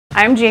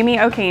I'm Jamie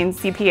O'Kane,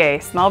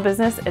 CPA, Small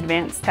Business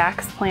Advanced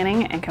Tax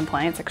Planning and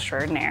Compliance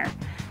Extraordinaire,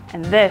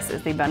 and this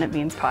is the Abundant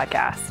Beans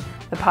Podcast,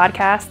 the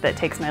podcast that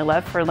takes my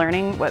love for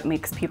learning what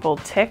makes people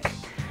tick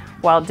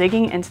while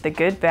digging into the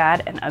good,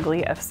 bad, and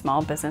ugly of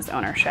small business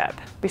ownership.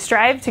 We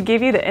strive to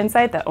give you the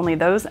insight that only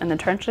those in the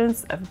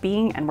trenches of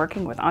being and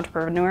working with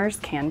entrepreneurs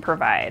can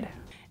provide.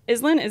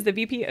 Islin is the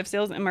VP of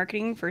Sales and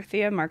Marketing for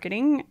Theia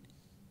Marketing,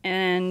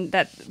 and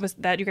that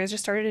you guys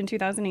just started in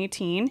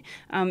 2018.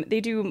 They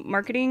do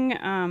marketing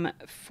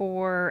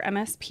for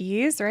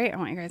MSPs, right? I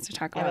want you guys to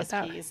talk about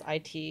that. MSPs,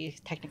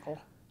 IT, technical.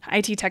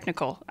 IT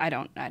technical. I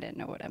didn't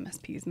know what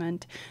MSPs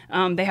meant.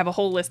 They have a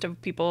whole list of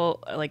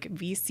people like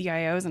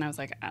VCIOs, and I was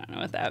like, I don't know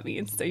what that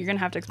means. So you're gonna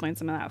have to explain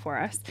some of that for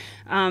us.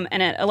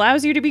 And it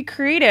allows you to be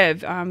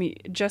creative,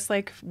 just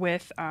like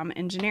with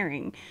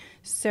engineering.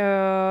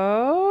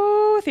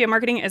 So Theia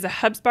Marketing is a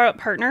HubSpot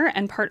partner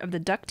and part of the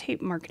Duct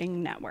Tape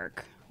Marketing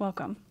Network.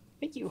 Welcome.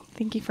 Thank you.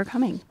 Thank you for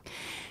coming.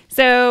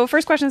 So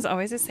first question is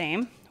always the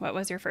same. What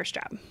was your first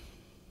job?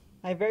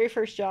 My very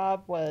first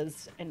job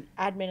was an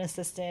admin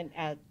assistant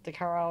at the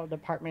Colorado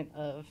Department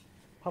of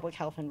Public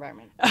Health and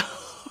Environment.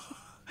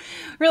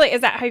 Really?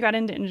 Is that how you got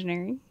into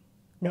engineering?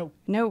 No.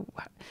 No.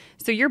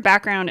 So your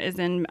background is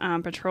in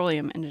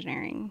petroleum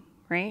engineering,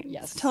 right?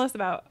 Yes. So tell us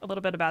a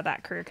little bit about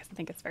that career, because I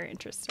think it's very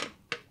interesting.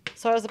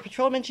 So I was a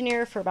petroleum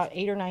engineer for about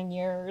 8 or 9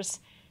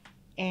 years,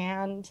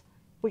 and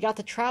we got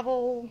to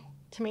travel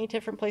to many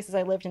different places.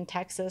 I lived in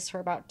Texas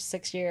for about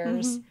 6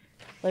 years,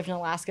 lived in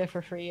Alaska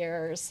for 3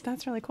 years.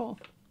 That's really cool.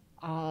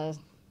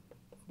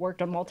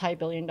 Worked on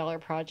multi-billion-dollar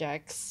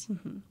projects,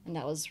 and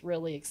that was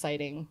really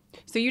exciting.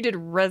 So you did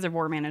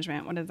reservoir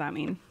management. What does that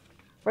mean?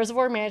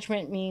 Reservoir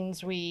management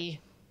means we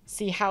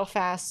see how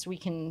fast we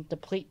can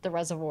deplete the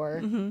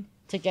reservoir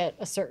to get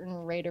a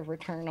certain rate of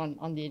return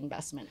on the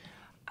investment.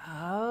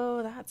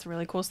 Oh, that's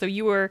really cool. So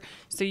you were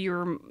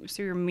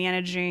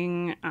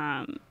managing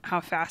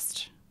how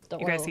fast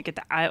you guys could get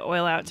the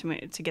oil out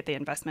to get the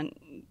investment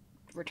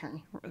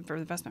return. For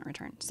the investment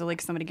return. So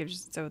like somebody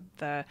gives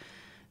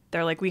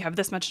they're like, we have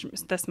this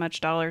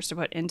much dollars to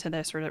put into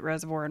this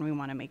reservoir, and we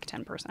want to make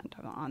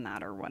 10% on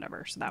that or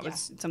whatever. So that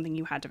was something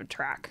you had to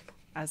track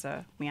as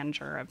a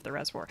manager of the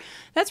reservoir.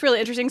 That's really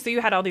interesting. So you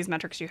had all these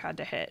metrics you had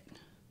to hit.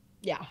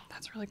 Yeah.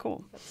 That's really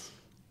cool.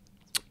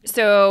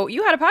 So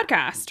you had a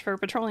podcast for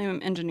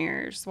petroleum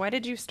engineers. Why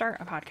did you start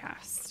a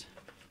podcast?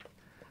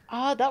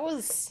 It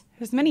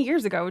was many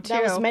years ago, too.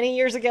 That was many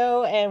years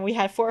ago, and we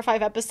had 4 or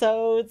 5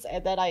 episodes,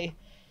 and then I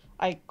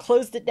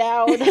closed it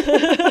down.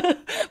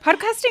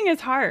 Podcasting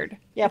is hard.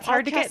 Yeah, it's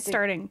hard to get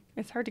started.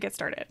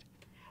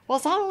 Well,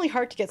 it's not only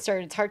hard to get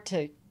started; it's hard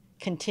to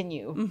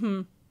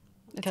continue.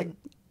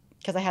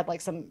 Because I had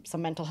like some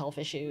mental health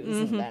issues,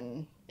 and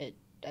then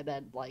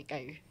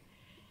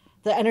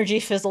the energy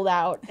fizzled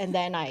out, and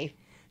then I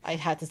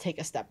had to take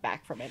a step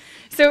back from it.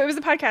 So it was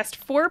a podcast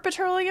for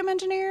petroleum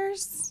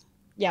engineers?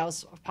 Yeah, it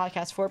was a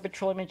podcast for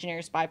petroleum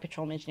engineers by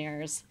petroleum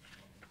engineers.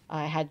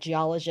 I had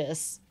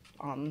geologists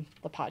on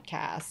the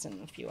podcast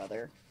and a few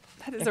other.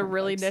 That is a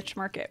really niche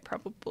market,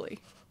 probably.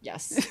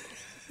 Yes.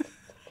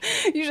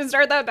 You should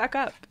start that back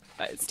up.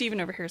 Steven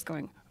over here is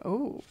going,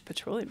 oh,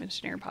 petroleum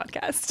engineer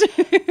podcast.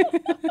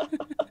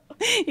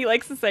 He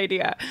likes this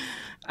idea.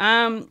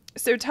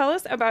 So tell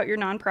us about your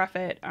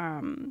nonprofit,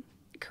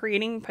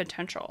 Creating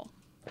Potential.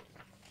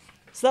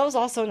 So that was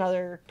also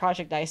another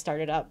project that I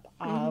started up.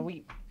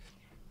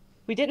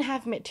 We didn't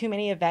have too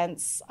many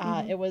events.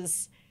 It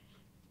was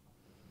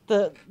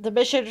the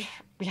mission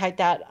behind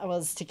that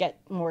was to get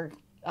more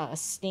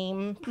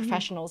STEAM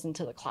professionals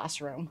into the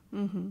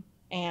classroom.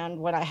 And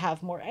when I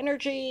have more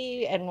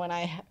energy and when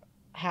I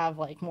have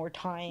like more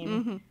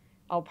time,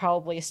 I'll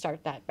probably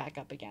start that back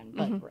up again.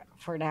 But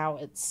for now,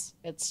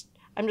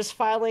 I'm just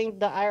filing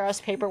the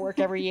IRS paperwork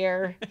every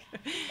year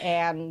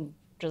and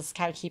just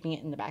kind of keeping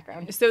it in the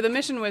background. So the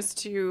mission was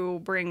to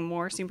bring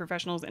more STEAM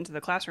professionals into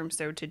the classroom,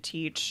 so to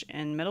teach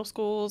in middle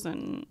schools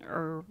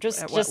or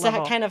just at what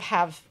level? To kind of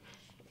have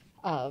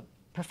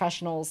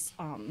professionals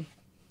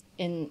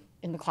in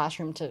the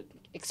classroom to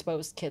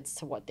expose kids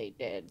to what they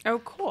did. Oh,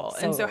 cool.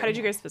 And so how did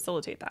you guys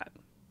facilitate that?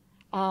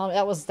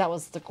 That was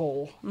the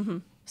goal.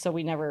 So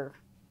we never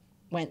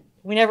got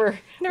there.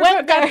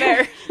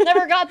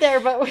 Never got there,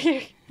 but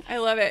we. I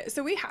love it.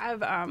 So we have,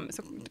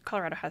 so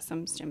Colorado has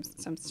some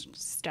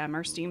STEM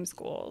or STEAM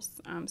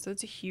schools. So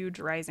it's a huge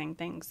rising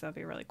thing. So it'd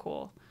be really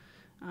cool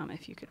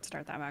if you could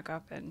start that back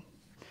up and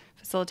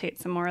facilitate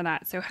some more of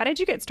that. So how did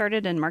you get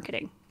started in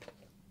marketing?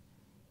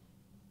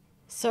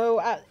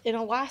 So in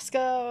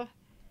Alaska,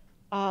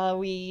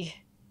 we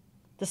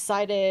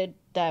decided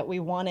that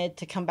we wanted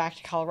to come back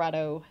to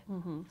Colorado.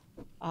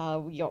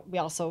 We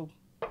also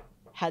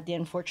had the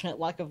unfortunate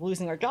luck of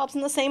losing our jobs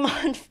in the same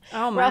month,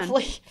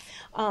 roughly.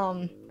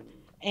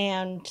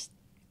 And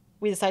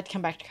we decided to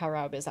come back to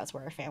Colorado because that's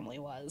where our family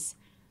was.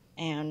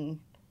 And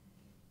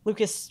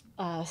Lucas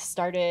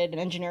started an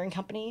engineering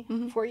company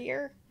for a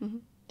year.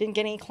 Didn't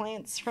get any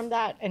clients from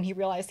that, and he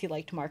realized he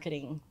liked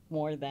marketing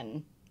more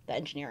than the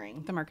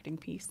engineering. The marketing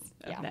piece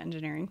of the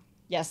engineering.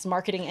 Yes,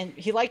 marketing, and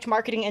he liked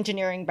marketing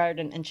engineering better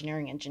than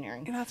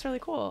engineering. That's really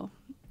cool.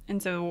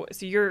 And so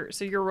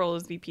your role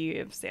is VP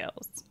of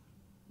sales.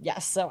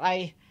 Yes, so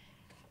I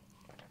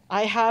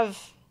have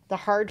the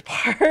hard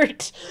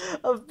part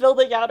of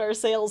building out our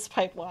sales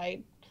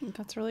pipeline.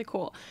 That's really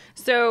cool.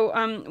 So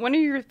one of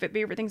your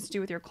favorite things to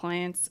do with your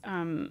clients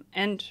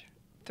and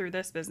through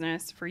this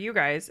business for you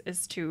guys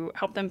is to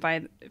help them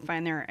find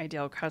their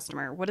ideal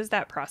customer. What does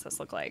that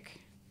process look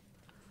like?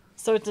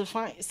 So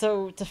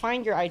to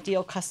find your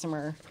ideal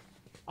customer,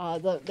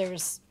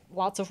 there's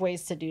lots of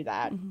ways to do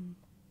that. Mm-hmm.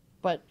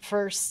 But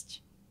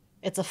first,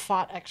 it's a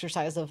thought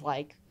exercise of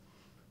like,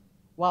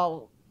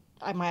 well,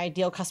 my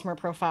ideal customer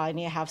profile, I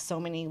need to have so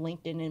many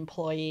LinkedIn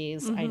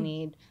employees. Mm-hmm.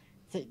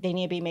 They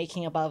need to be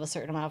making above a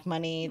certain amount of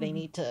money. Mm-hmm. They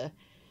need to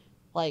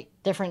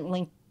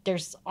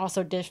there's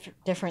also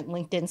different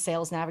LinkedIn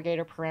Sales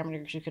Navigator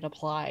parameters you could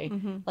apply.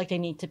 Mm-hmm. Like they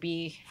need to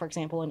be, for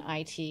example, in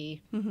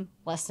IT, mm-hmm.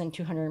 less than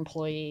 200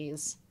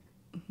 employees.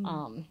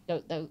 Mm-hmm.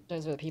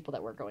 Those are the people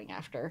that we're going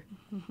after.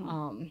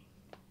 Mm-hmm.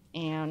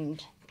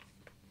 And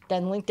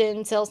then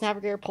LinkedIn Sales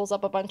Navigator pulls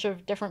up a bunch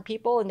of different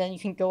people, and then you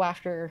can go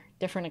after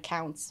different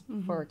accounts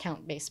mm-hmm. for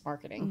account-based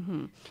marketing.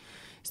 Mm-hmm.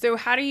 So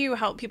how do you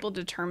help people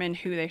determine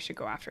who they should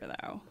go after,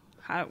 though?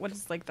 What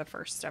is like the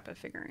first step of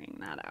figuring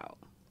that out?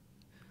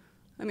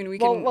 I mean, we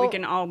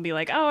can all be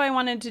like, oh, I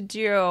wanted to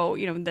do,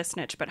 this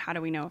niche, but how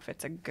do we know if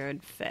it's a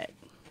good fit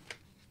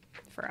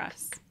for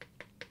us?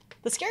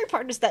 The scary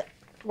part is that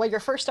when you're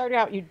first starting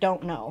out, you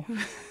don't know.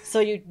 So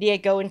you need to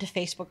go into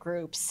Facebook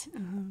groups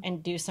uh-huh.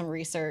 and do some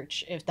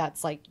research if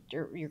that's like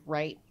your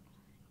right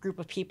group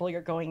of people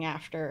you're going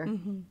after.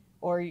 Mm-hmm.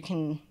 Or you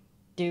can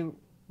do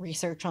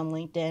research on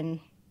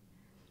LinkedIn.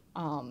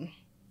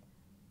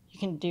 You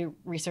can do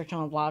research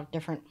on a lot of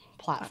different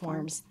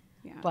platforms.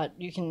 Yeah. But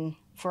you can,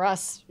 for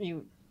us,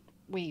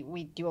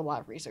 we do a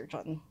lot of research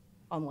on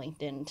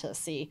LinkedIn to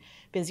see,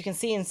 because you can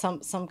see in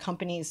some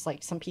companies,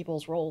 like some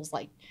people's roles,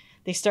 like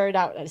they started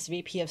out as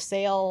VP of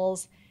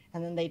sales,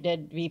 and then they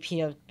did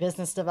VP of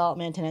business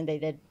development, and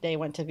then they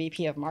went to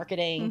VP of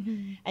marketing.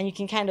 Mm-hmm. And you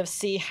can kind of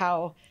see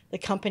how the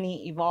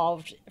company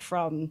evolved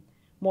from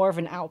more of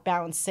an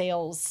outbound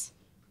sales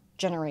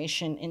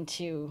generation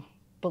into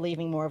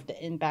believing more of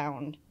the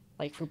inbound,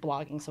 like through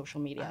blogging,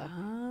 social media,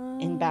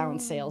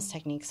 inbound sales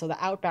techniques. So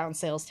the outbound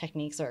sales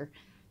techniques are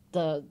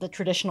the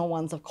traditional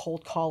ones of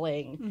cold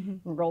calling,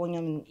 mm-hmm. enrolling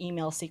them in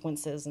email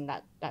sequences and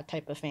that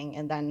type of thing.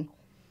 And then,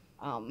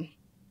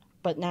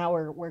 but now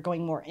we're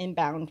going more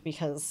inbound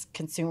because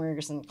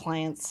consumers and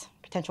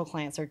potential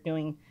clients are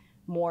doing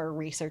more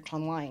research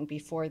online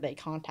before they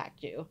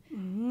contact you.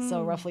 Mm.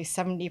 So roughly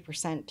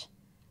 70%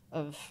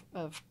 of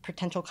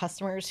potential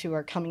customers who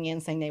are coming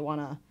in saying they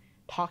want to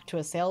talk to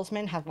a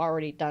salesman have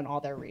already done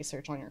all their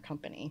research on your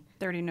company.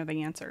 They already know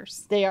the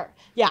answers. They already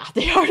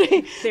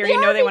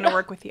know they want to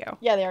work with you.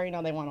 Yeah, they already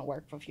know they want to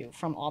work with you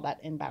from all that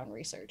inbound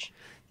research.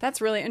 That's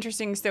really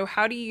interesting. So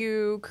how do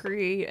you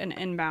create an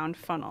inbound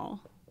funnel?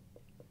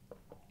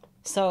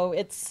 So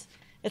it's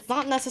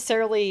not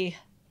necessarily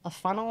a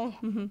funnel,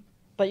 mm-hmm.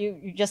 but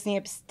you just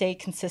need to stay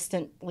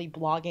consistently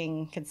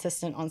blogging,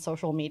 consistent on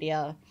social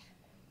media.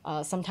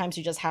 Sometimes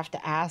you just have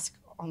to ask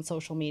on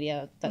social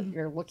media that mm-hmm.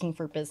 you're looking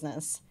for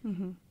business,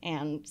 mm-hmm.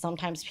 and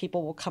sometimes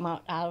people will come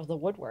out of the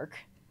woodwork.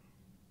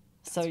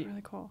 That's really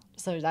cool.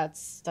 So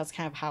that's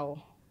kind of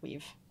how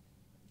we've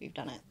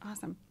done it.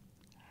 Awesome.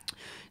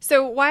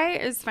 So why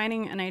is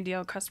finding an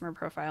ideal customer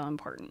profile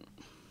important?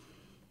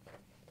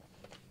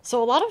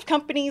 So a lot of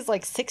companies,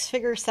 like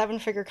 6-figure,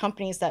 7-figure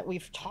companies that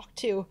we've talked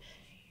to,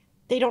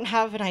 they don't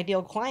have an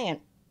ideal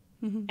client.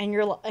 Mm-hmm.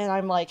 And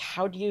I'm like,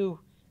 how do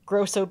you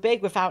grow so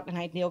big without an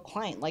ideal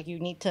client? Like, you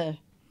need to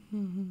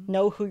mm-hmm.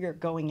 know who you're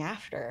going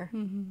after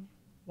mm-hmm.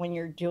 when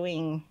you're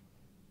doing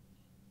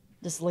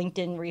this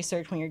LinkedIn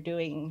research, when you're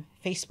doing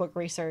Facebook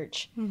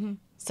research. Mm-hmm.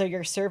 So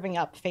you're serving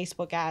up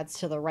Facebook ads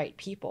to the right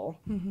people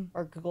mm-hmm.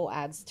 or Google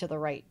ads to the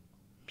right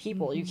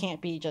people. Mm-hmm. You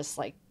can't be just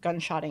like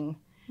gunshotting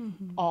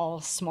mm-hmm.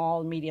 all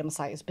small,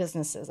 medium-sized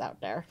businesses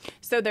out there.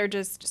 So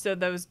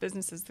those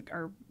businesses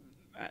are,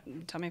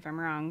 tell me if I'm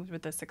wrong,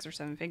 with the 6 or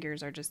 7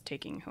 figures are just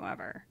taking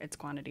whoever. It's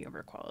quantity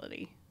over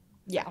quality.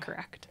 Is that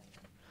correct?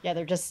 Yeah,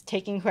 they're just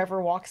taking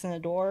whoever walks in the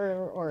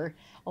door, or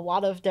a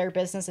lot of their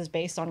business is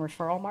based on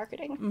referral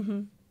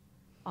marketing.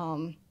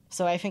 Mm-hmm.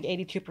 So I think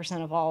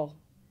 82% of all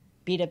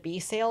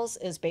B2B sales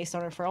is based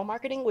on referral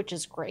marketing, which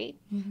is great.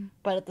 Mm-hmm.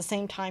 But at the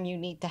same time, you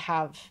need to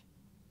have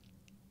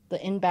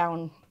the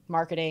inbound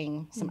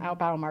marketing, some mm-hmm.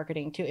 outbound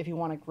marketing too, if you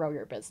want to grow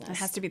your business. It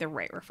has to be the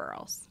right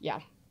referrals. Yeah.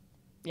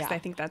 Because I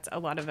think that's a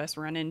lot of us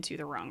run into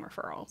the wrong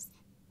referrals.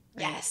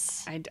 Right?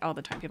 Yes. All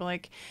the time. People are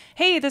like,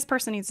 hey, this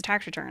person needs a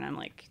tax return. I'm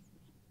like,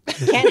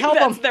 can't help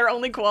them. That's their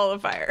only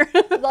qualifier.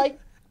 Like,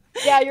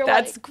 yeah,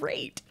 that's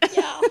great.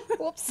 Yeah.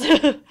 Whoops.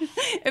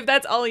 If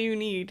that's all you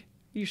need,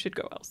 you should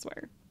go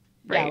elsewhere.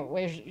 right? Yeah,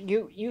 where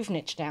you've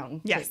niched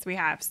down. Yes, we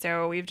have.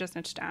 So we've just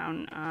niched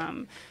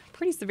down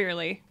pretty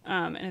severely,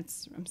 and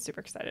I'm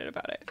super excited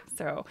about it.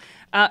 So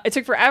it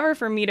took forever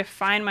for me to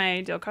find my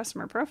ideal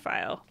customer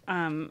profile,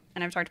 and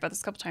I've talked about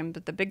this a couple times.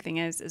 But the big thing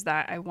is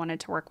that I wanted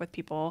to work with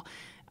people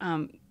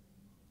in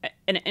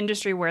an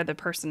industry where the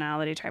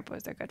personality type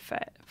was a good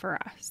fit for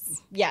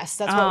us. Yes,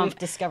 that's what we've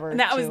discovered. And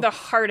that was too. the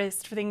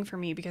hardest thing for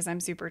me because I'm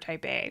super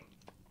type A.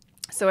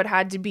 So it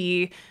had to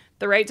be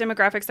the right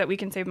demographics that we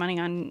can save money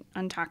on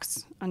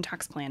tax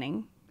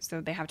planning. So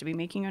they have to be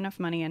making enough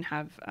money and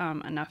have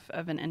enough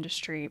of an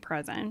industry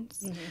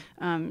presence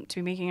to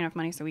be making enough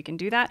money so we can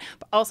do that.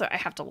 But also, I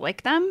have to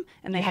like them,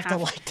 and they have to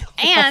like them,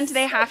 and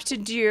they have to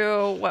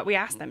do what we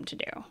ask them to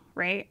do,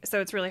 right?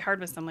 So it's really hard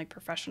with some like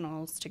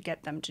professionals to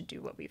get them to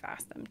do what we've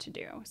asked them to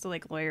do. So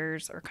like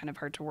lawyers are kind of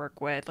hard to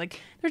work with.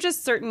 Like there's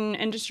just certain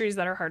industries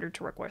that are harder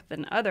to work with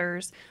than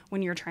others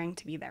when you're trying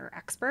to be their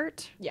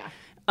expert. Yeah.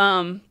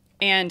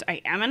 And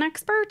I am an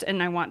expert,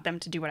 and I want them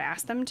to do what I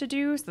ask them to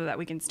do so that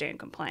we can stay in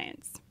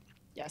compliance.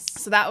 Yes.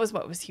 So that was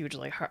what was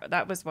hugely hard.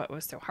 That was what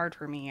was so hard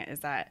for me, is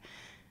that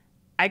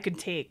I could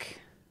take,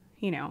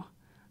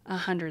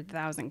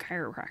 100,000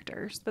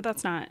 chiropractors, but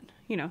that's not,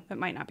 that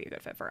might not be a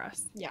good fit for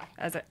us. Yeah.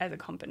 As a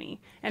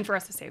company, and for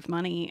us to save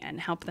money and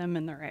help them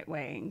in the right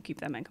way and keep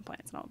them in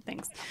compliance and all the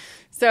things.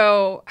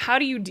 So how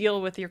do you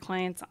deal with your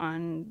clients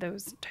on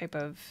those type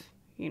of,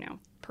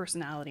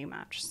 personality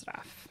match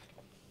stuff?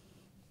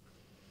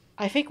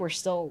 I think we're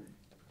still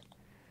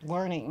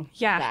learning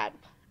that.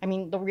 I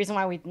mean, the reason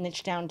why we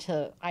niched down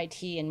to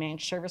IT and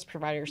managed service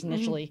providers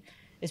initially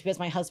is because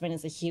my husband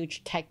is a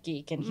huge tech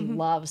geek, and he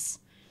loves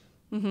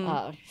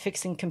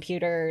fixing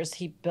computers.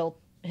 He built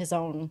his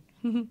own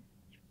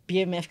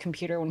BMF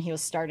computer when he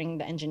was starting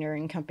the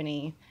engineering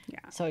company.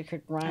 Yeah. So it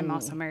could run. I'm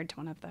also married to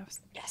one of those.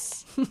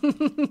 Yes.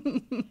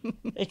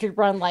 It could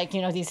run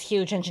these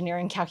huge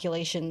engineering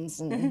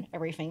calculations and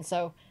everything.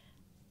 So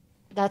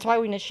that's why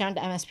we niched down to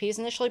MSPs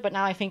initially, but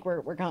now I think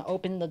we're going to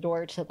open the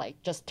door to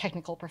just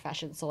technical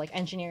professions, so like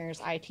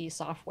engineers, IT,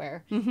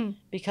 software,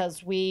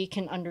 because we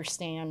can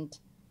understand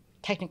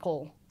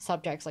technical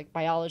subjects like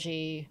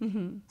biology,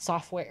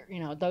 software,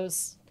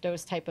 those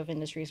type of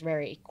industries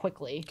very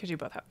quickly. Because you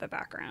both have the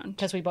background.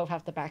 Because we both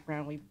have the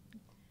background,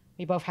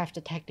 we both have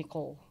the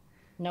technical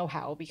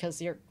know-how,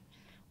 because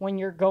when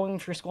you're going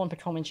through school in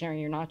petroleum engineering,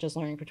 you're not just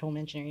learning petroleum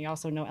engineering, you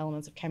also know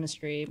elements of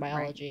chemistry,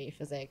 biology,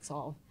 physics,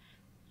 all.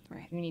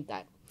 Right. You need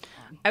that.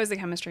 I was a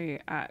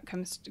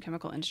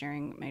chemical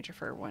engineering major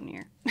for 1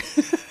 year.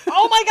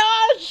 Oh my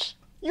gosh!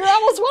 You're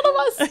almost one of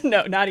us!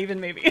 No, not even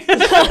maybe.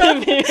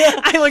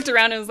 I looked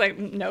around and was like,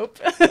 nope.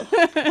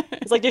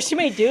 It's like, there's too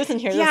many dudes in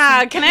here.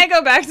 Yeah, can I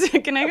go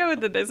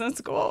with the business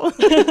school?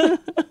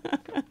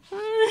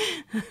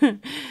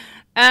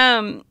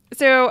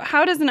 So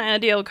how does an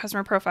ideal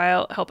customer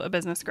profile help a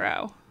business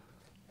grow?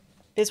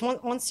 Is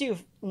once you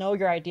know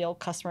your ideal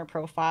customer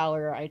profile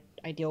or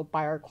ideal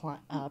buyer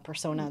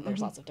persona,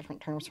 there's lots of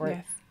different terms for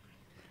it.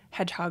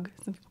 Hedgehog.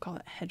 Some people call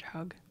it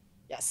hedgehog.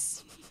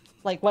 Yes.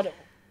 Like what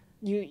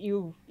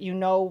you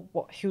know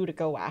who to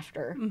go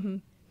after.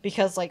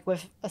 Because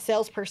with a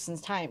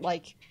salesperson's time,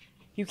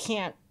 you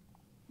can't,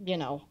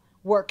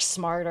 work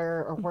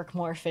smarter or work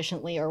more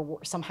efficiently or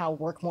somehow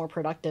work more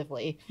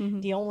productively.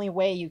 The only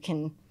way you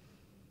can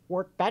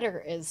work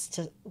better is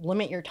to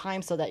limit your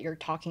time so that you're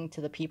talking to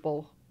the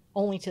people,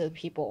 only to the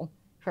people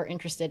who are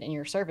interested in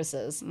your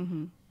services,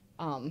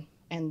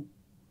 and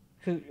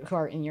who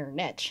are in your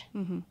niche.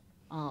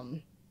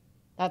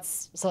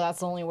 That's the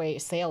only way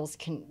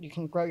you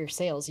can grow your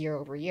sales year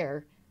over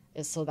year,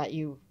 is so that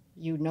you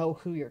know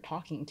who you're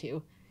talking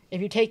to.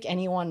 If you take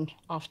anyone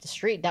off the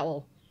street,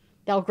 that'll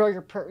grow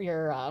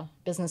your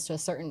business to a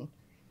certain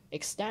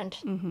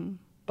extent,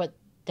 but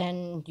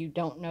then you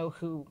don't know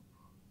who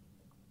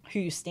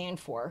you stand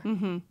for.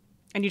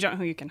 And you don't know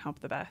who you can help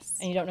the best.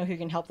 And you don't know who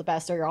can help the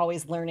best, or you're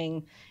always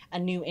learning a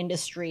new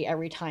industry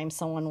every time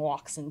someone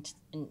walks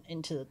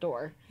into the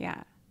door.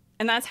 Yeah.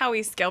 And that's how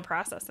we scale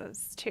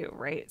processes too,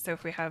 right? So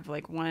if we have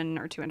 1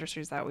 or 2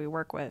 industries that we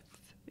work with,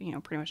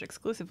 pretty much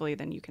exclusively,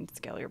 then you can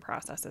scale your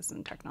processes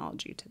and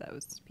technology to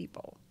those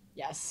people.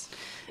 Yes.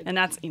 And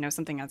that's,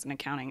 something as an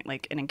accounting,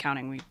 in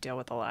accounting, we deal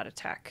with a lot of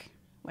tech.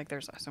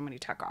 There's so many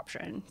tech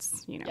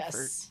options,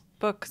 for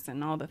books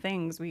and all the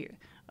things.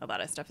 A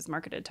lot of stuff is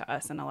marketed to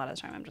us, and a lot of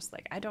the time I'm just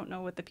I don't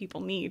know what the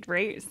people need,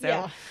 right?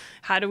 So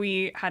how do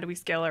we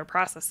scale our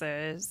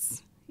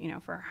processes,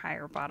 for a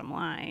higher bottom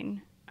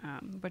line,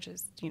 which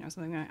is,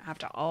 something we have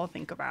to all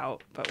think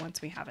about. But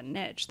once we have a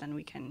niche, then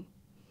we can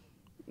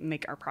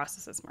make our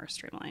processes more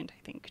streamlined,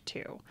 I think,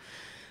 too.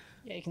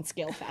 Yeah, you can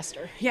scale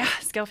faster. Yeah,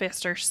 scale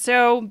faster.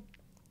 So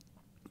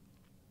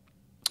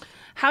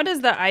how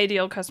does the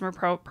ideal customer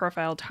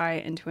profile tie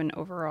into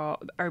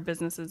our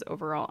business's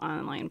overall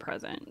online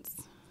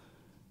presence?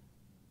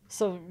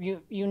 So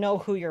you know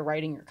who you're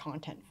writing your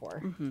content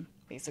for,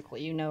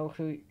 basically. You know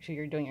who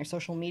you're doing your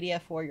social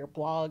media for, your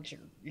blogs, if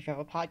you have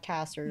a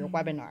podcast, or your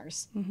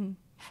webinars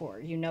for.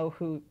 You know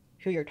who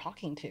you're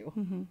talking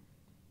to.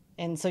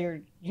 And so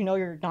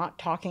you're not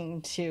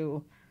talking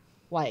to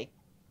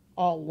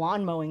all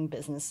lawn mowing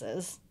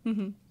businesses.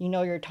 You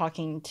know you're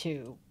talking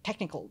to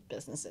technical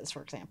businesses,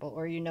 for example,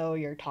 or you know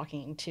you're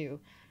talking to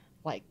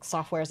like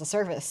software as a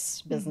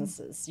service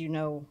businesses. You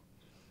know,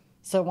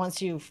 so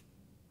once you've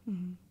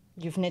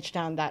niched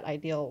down that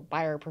ideal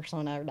buyer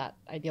persona or that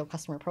ideal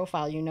customer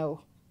profile, you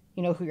know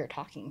who you're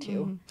talking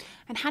to.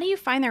 And how do you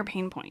find their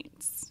pain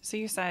points? So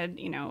you said,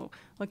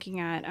 looking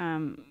at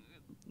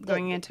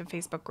going into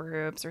Facebook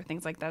groups or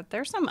things like that.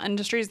 There's some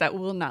industries that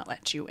will not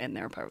let you in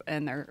their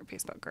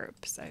Facebook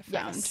groups, I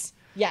found.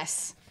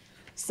 Yes.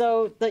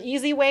 So the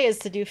easy way is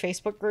to do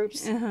Facebook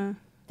groups.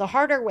 The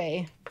harder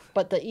way,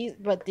 but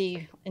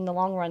the in the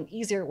long run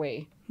easier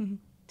way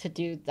to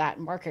do that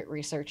market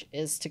research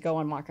is to go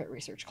on market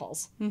research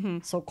calls.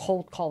 So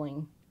cold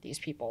calling these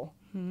people.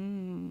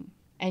 And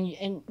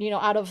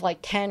out of like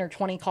 10 or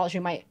 20 calls,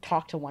 you might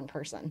talk to one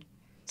person.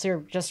 So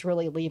you're just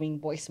really leaving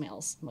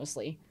voicemails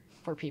mostly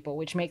for people,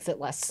 which makes it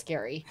less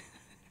scary.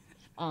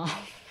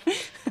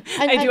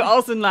 I do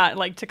also not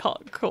like to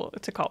call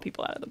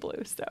people out of the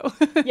blue. So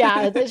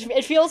yeah,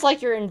 it feels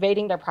like you're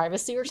invading their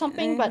privacy or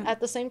something, but at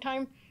the same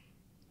time,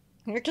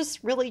 you're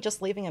just really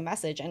just leaving a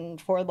message. And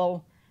for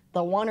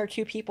the one or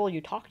two people you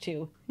talk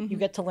to, you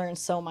get to learn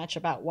so much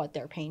about what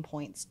their pain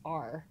points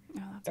are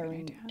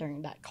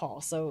during that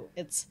call. So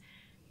it's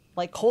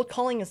like cold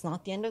calling is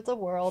not the end of the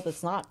world.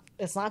 It's not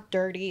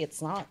dirty.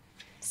 It's not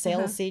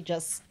salesy.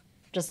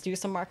 Just do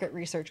some market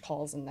research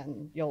calls, and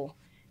then you'll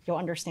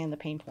understand the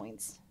pain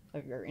points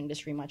of your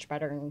industry much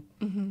better,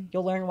 and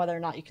you'll learn whether or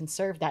not you can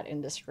serve that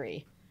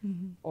industry,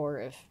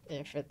 or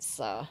if it's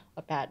a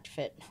bad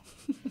fit.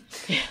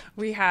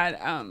 We had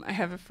I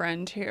have a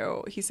friend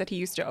who he said he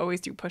used to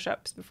always do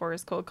push-ups before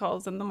his cold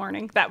calls in the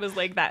morning. That was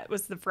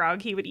the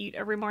frog he would eat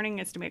every morning,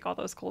 is to make all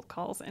those cold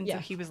calls. And so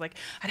he was like,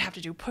 I'd have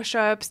to do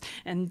push-ups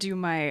and do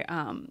my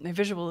my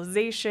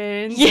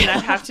visualizations, and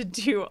I'd have to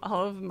do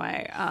all of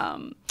my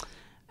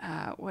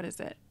what is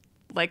it?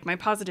 Like my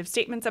positive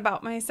statements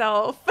about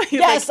myself.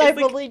 Yes, I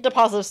believe the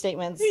positive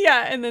statements.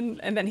 Yeah, and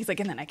then he's like,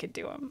 and then I could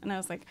do them. And I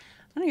was like,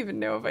 I don't even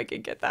know if I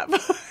could get that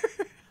far.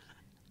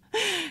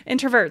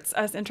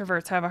 Us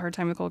introverts have a hard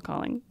time with cold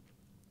calling.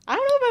 I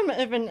don't know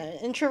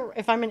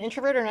if I'm an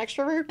introvert or an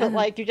extrovert, but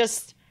like you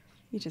just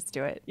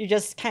do it. You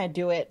just kind of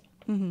do it.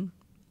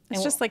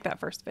 It's just like that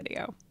first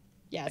video.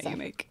 Yeah, that you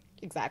make.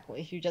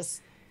 Exactly. You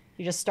just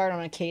start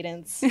on a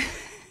cadence.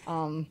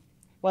 I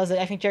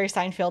think Jerry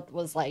Seinfeld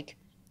was like,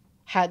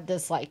 had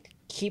this like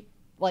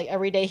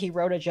every day he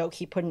wrote a joke,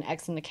 he put an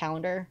X in the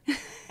calendar,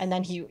 and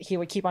then he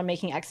would keep on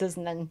making X's,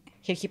 and then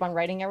he'd keep on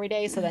writing every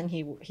day, so then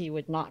he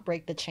would not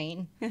break the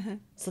chain.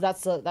 So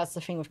that's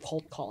the thing with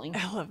cold calling.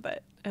 I love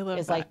that.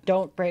 It's like,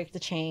 don't break the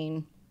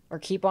chain, or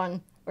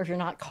if you're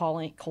not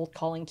cold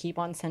calling, keep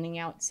on sending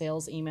out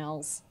sales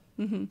email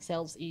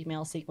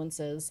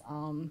sequences.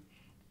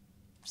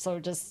 So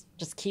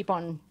just keep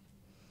on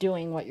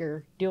doing what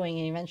you're doing,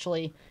 and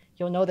eventually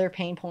you'll know their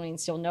pain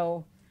points. You'll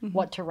know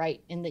what to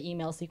write in the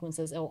email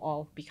sequences. It'll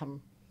all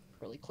become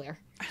really clear.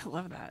 I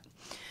love that.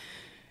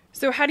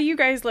 So how do you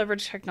guys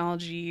leverage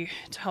technology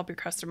to help your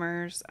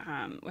customers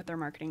with their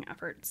marketing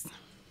efforts?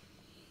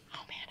 Oh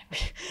man,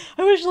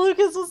 I wish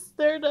Lucas was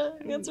there to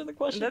answer the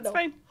question. That's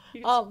fine.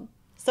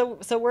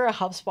 So we're a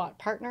HubSpot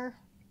partner.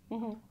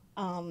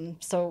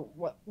 So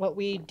what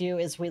we do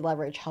is we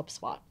leverage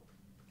HubSpot.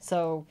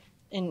 So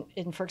in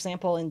for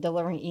example, in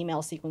delivering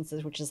email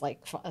sequences, which is like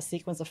a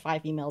sequence of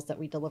 5 emails that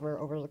we deliver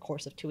over the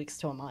course of 2 weeks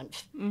to a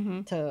month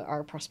to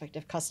our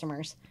prospective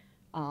customers,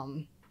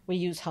 we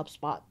use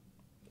HubSpot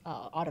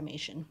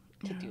automation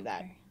to do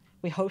that.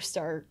 We host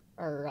our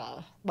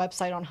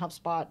website on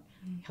HubSpot.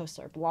 We host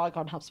our blog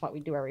on HubSpot.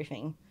 We do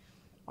everything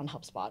on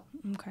HubSpot.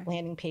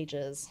 Landing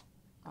pages.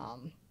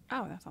 Oh,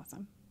 that's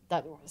awesome.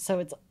 So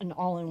it's an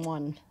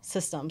all-in-one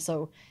system.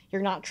 So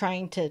you're not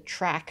trying to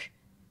track,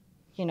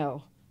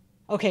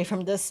 okay,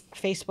 from this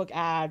Facebook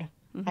ad,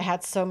 I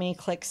had so many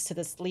clicks to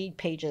this lead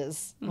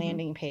page's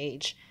landing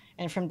page,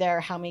 and from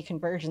there, how many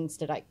conversions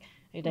did I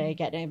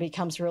get? And it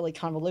becomes really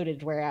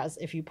convoluted. Whereas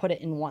if you put it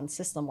in one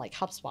system like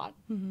HubSpot,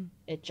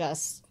 it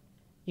just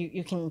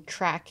you can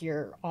track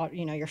your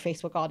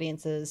Facebook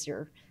audiences,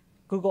 your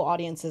Google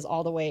audiences,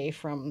 all the way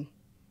from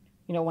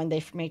when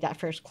they make that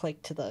first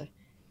click to the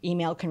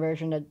email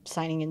conversion to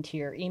signing into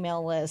your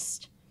email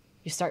list.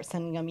 You start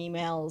sending them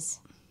emails.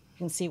 You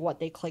can see what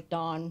they clicked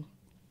on,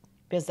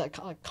 because a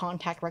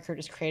contact record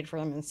is created for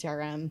them in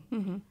CRM.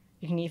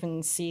 You can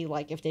even see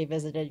like if they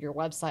visited your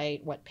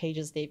website, what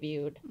pages they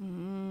viewed.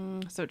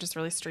 So it just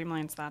really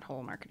streamlines that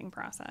whole marketing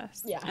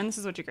process. Yeah. And this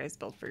is what you guys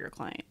build for your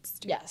clients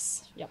too.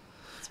 Yes. Yep.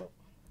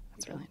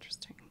 That's really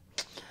interesting.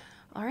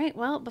 All right.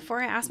 Well,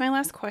 before I ask my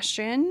last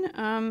question,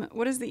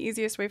 what is the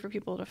easiest way for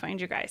people to find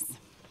you guys?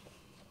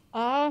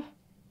 My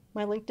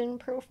LinkedIn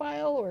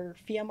profile, or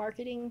Theia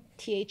Marketing,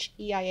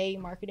 THEIA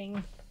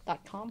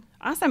marketing.com.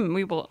 Awesome.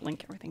 We will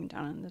link everything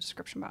down in the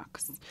description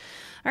box.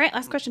 All right.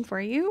 Last question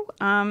for you.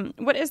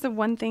 What is the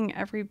one thing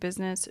every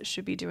business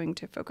should be doing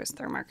to focus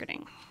their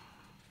marketing?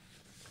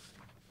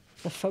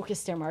 To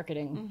focus their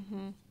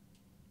marketing.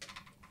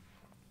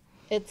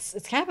 It's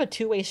kind of a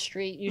two-way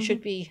street. You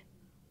should be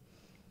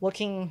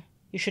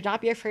you should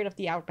not be afraid of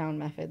the outbound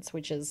methods,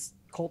 which is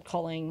cold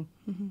calling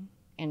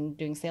and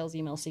doing sales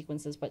email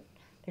sequences, but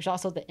there's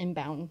also the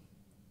inbound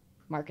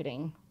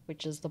marketing,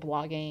 which is the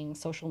blogging,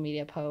 social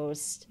media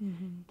posts,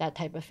 that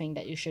type of thing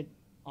that you should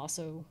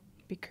also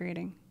be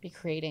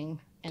creating.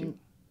 And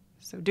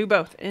So do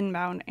both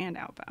inbound and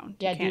outbound.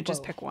 Yeah, you can't do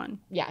just both. pick one.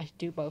 Yeah,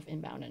 do both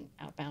inbound and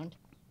outbound.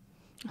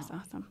 That's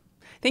awesome.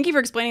 Thank you for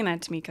explaining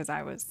that to me, because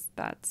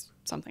that's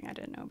something I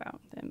didn't know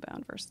about, the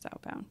inbound versus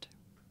outbound.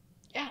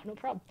 Yeah, no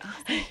problem.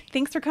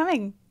 Thanks for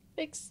coming.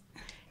 Thanks.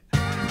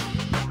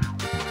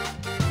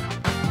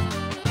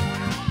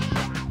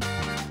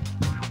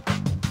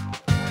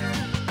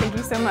 Thank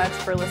you so much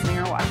for listening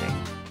or watching.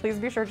 Please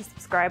be sure to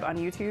subscribe on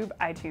YouTube,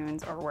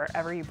 iTunes, or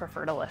wherever you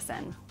prefer to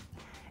listen.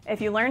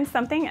 If you learned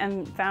something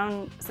and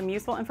found some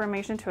useful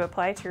information to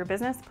apply to your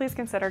business, please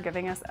consider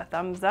giving us a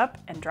thumbs up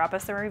and drop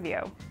us a review.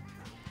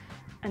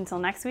 Until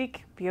next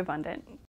week, be abundant.